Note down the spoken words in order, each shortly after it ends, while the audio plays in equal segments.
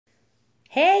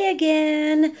Hey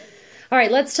again! All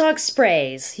right, let's talk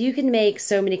sprays. You can make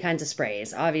so many kinds of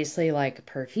sprays. Obviously, like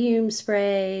perfume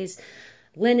sprays,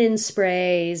 linen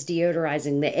sprays,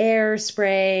 deodorizing the air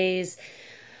sprays.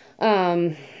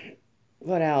 What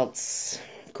else?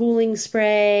 Cooling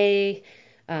spray,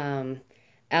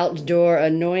 outdoor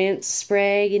annoyance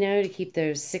spray, to keep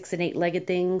those 6- and 8-legged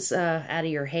things out of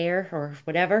your hair or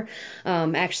whatever.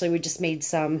 Actually, we just made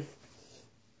some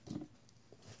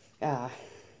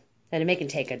and a make and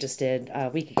take I just did a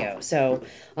week ago. So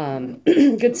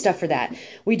good stuff for that.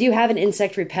 We do have an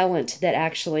insect repellent that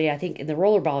actually, I think in the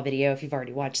rollerball video, if you've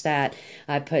already watched that,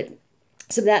 I put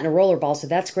some of that in a rollerball. So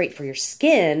that's great for your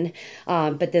skin.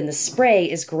 But then the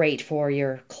spray is great for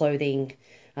your clothing,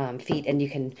 feet.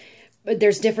 And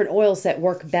there's different oils that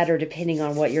work better depending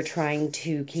on what you're trying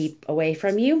to keep away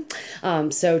from you.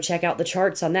 So check out the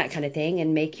charts on that kind of thing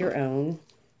and make your own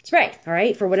spray, all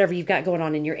right, for whatever you've got going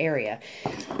on in your area.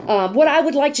 What I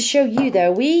would like to show you,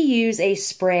 though, we use a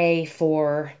spray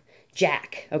for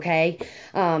Jack, okay?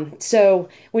 So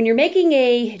when you're making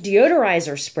a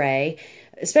deodorizer spray,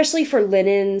 especially for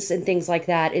linens and things like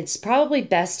that, it's probably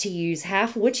best to use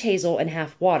half witch hazel and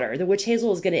half water. The witch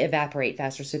hazel is going to evaporate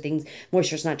faster, so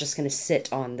moisture's not just going to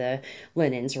sit on the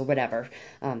linens or whatever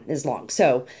as long.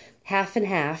 So half and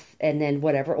half, and then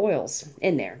whatever oils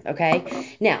in there,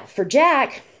 okay? Now, for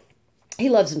Jack, he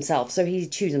loves himself, so he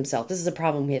chews himself. This is a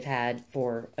problem we have had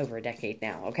for over a decade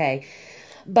now, okay?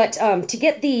 But to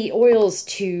get the oils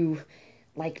to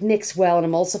mix well and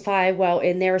emulsify well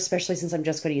in there, especially since I'm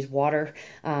just going to use water,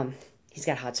 he's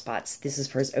got hot spots. This is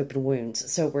for his open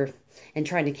wounds. So we're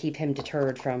trying to keep him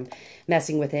deterred from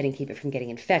messing with it and keep it from getting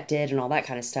infected and all that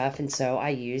kind of stuff. And so I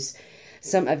use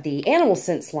some of the Animal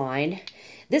Scents line.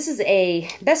 This is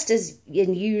best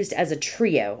used as a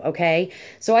trio, okay?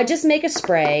 So I just make a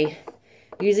spray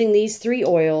using these 3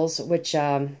 oils, which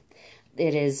it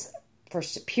is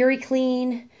first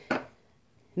Puriclean,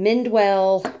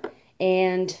 Mendwell,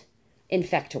 and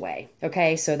Infect Away,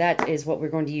 okay? So that is what we're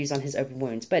going to use on his open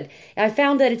wounds. But I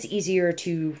found that it's easier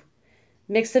to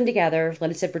mix them together,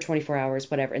 let it sit for 24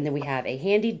 hours, whatever, and then we have a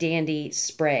handy dandy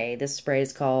spray. This spray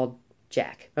is called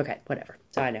Jack. Okay, whatever.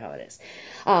 So I know how it is.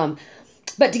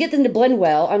 But to get them to blend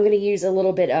well, I'm going to use a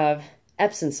little bit of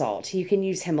Epsom salt. You can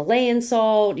use Himalayan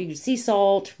salt, you use sea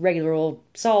salt, regular old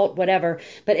salt, whatever.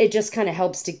 But it just kind of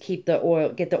helps to keep the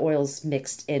oils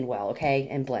mixed in well, okay,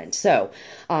 and blend. So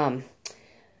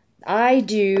I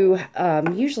do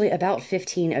usually about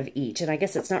 15 of each, and I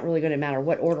guess it's not really going to matter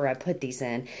what order I put these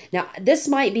in. Now, this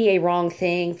might be a wrong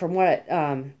thing from what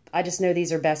I just know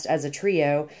these are best as a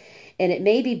trio, and it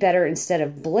may be better instead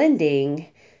of blending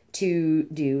to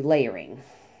do layering.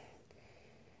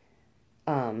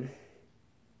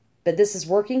 But this is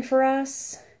working for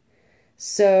us,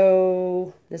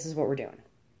 so this is what we're doing.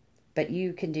 But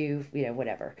you can do,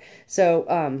 whatever.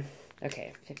 So,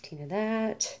 okay, 15 of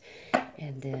that,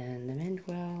 and then the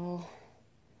Mendwell.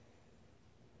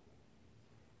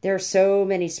 There are so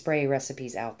many spray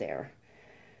recipes out there.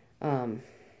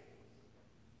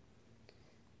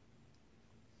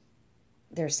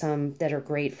 There's some that are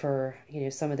great for,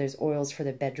 some of those oils for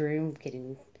the bedroom,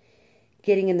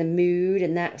 getting in the mood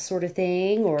and that sort of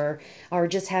thing, or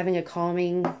just having a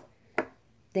calming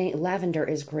thing. Lavender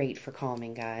is great for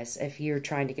calming, guys. If you're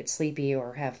trying to get sleepy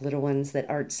or have little ones that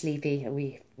aren't sleepy,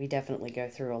 we definitely go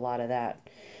through a lot of that.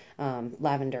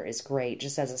 Lavender is great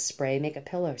just as a spray. Make a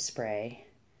pillow spray.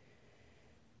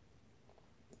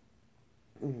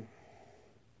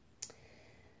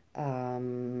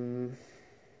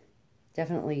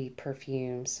 Definitely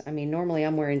perfumes. I mean, normally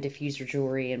I'm wearing diffuser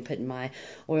jewelry and putting my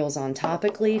oils on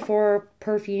topically for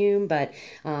perfume, but,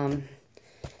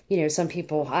 some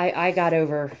people, I got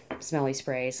over smelly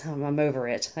sprays. I'm over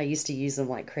it. I used to use them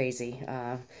like crazy,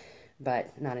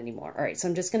 but not anymore. All right, so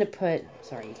I'm just going to put,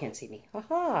 sorry, you can't see me.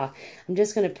 Aha! I'm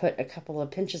just going to put a couple of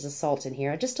pinches of salt in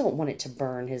here. I just don't want it to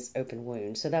burn his open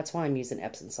wound, so that's why I'm using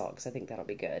Epsom salt, because I think that'll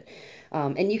be good.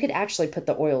 And you could actually put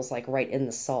the oils right in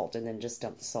the salt and then just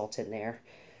dump the salt in there.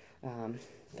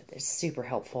 But it's super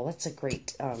helpful. That's a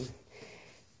great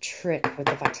trick with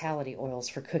the Vitality oils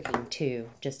for cooking too,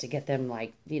 just to get them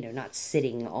not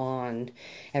sitting on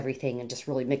everything and just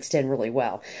really mixed in really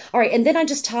well. All right, and then I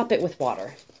just top it with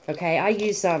water. Okay, I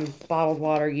use bottled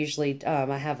water. Usually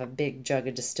I have a big jug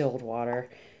of distilled water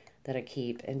that I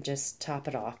keep, and just top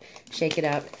it off, shake it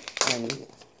up, and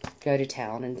go to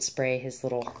town and spray his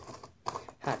little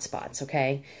hot spots,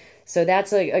 okay? So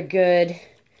that's a good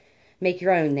make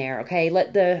your own there, okay?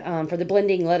 Let the, for the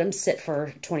blending, let them sit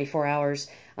for 24 hours.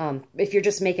 If you're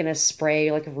just making a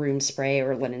spray, like a room spray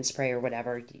or linen spray or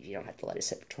whatever, you don't have to let it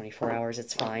sit for 24 hours.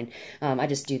 It's fine. I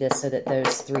just do this so that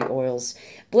those 3 oils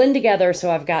blend together. So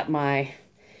I've got my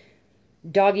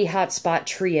doggy hotspot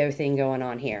trio thing going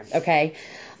on here, okay?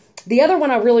 The other one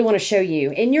I really want to show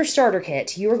you, in your starter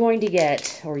kit, you are going to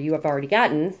get, or you have already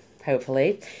gotten,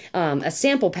 hopefully, a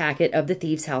sample packet of the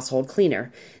Thieves Household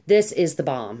Cleaner. This is the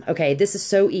bomb, okay? This is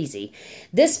so easy.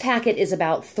 This packet is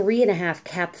about 3.5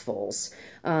 capfuls,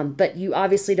 but you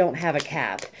obviously don't have a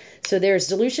cap. So there's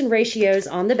dilution ratios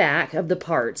on the back of the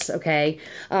parts, okay?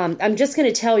 I'm just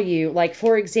going to tell you, like,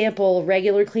 for example,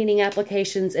 regular cleaning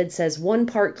applications, it says 1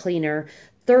 part cleaner,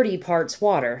 30 parts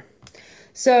water.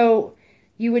 So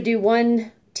you would do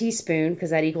 1 teaspoon,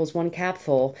 because that equals 1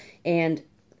 capful, and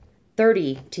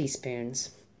 30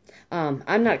 teaspoons.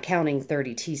 I'm not counting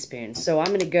 30 teaspoons, so I'm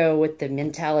going to go with the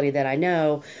mentality that I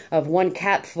know of 1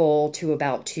 capful to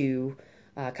about 2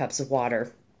 cups of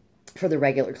water for the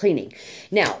regular cleaning.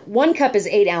 Now, 1 cup is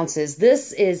 8 ounces.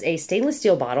 This is a stainless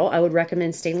steel bottle. I would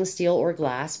recommend stainless steel or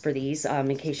glass for these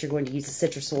in case you're going to use a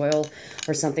citrus oil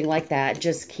or something like that.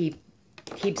 Just keep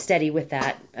steady with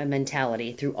that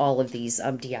mentality through all of these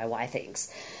DIY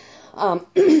things.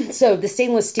 So the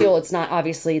stainless steel, it's not,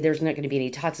 obviously, there's not going to be any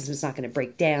toxins, it's not going to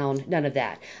break down, none of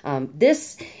that.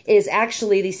 This is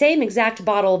actually the same exact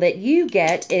bottle that you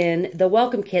get in the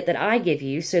welcome kit that I give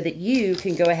you so that you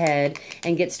can go ahead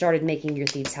and get started making your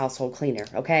Thieves Household Cleaner,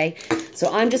 okay?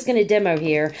 So I'm just going to demo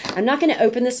here. I'm not going to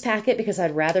open this packet because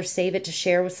I'd rather save it to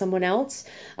share with someone else,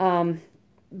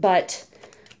 but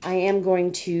I am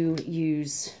going to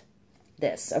use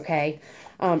this, okay?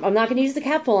 I'm not going to use the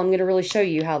capful. I'm going to really show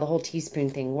you how the whole teaspoon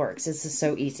thing works. This is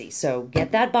so easy. So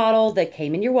get that bottle that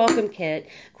came in your welcome kit,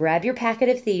 grab your packet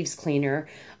of Thieves Cleaner,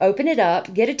 open it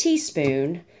up, get a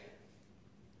teaspoon,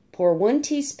 pour 1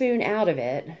 teaspoon out of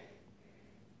it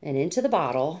and into the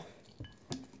bottle,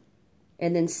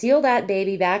 and then seal that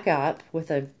baby back up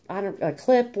with a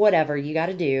clip, whatever you got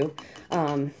to do,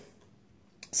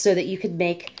 so that you could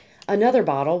make another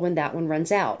bottle when that one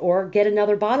runs out, or get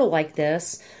another bottle like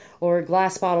this, or a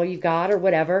glass bottle you've got, or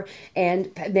whatever,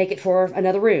 and make it for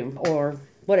another room, or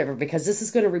whatever, because this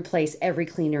is going to replace every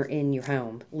cleaner in your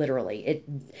home, literally.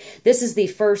 This is the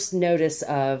first notice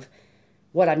of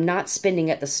what I'm not spending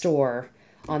at the store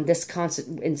on this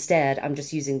instead, I'm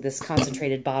just using this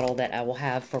concentrated bottle that I will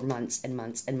have for months and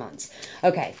months and months.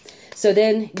 Okay, so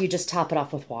then you just top it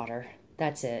off with water.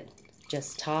 That's it.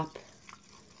 Just top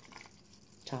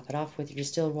it off with your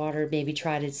distilled water. Maybe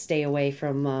try to stay away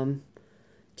from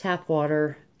tap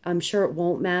water. I'm sure it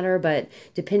won't matter, but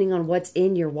depending on what's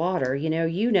in your water, you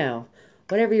know,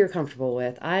 whatever you're comfortable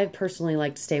with. I personally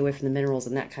like to stay away from the minerals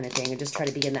and that kind of thing and just try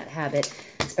to be in that habit,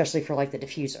 especially for like the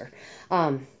diffuser.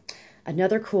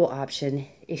 Another cool option,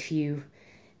 if you,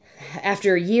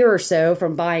 after a year or so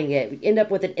from buying it, end up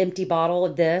with an empty bottle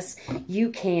of this, you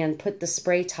can put the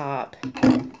spray top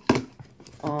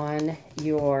on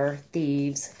your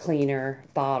Thieves Cleaner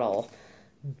bottle.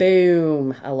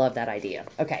 Boom. I love that idea.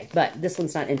 Okay, but this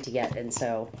one's not empty yet, and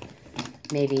so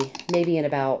maybe in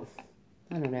about,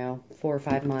 I don't know, 4 or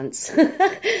 5 months,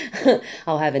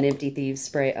 I'll have an empty Thieves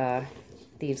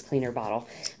Cleaner bottle.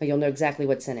 But you'll know exactly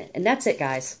what's in it. And that's it,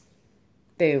 guys.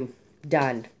 Boom.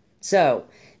 Done. So,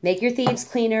 make your Thieves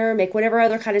Cleaner, make whatever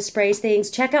other kind of sprays things.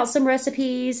 Check out some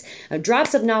recipes.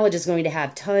 Drops of Knowledge is going to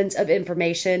have tons of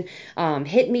information.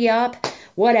 Hit me up.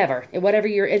 Whatever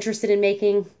you're interested in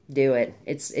making, do it.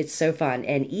 It's so fun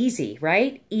and easy,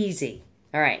 right? Easy.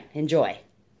 All right. Enjoy.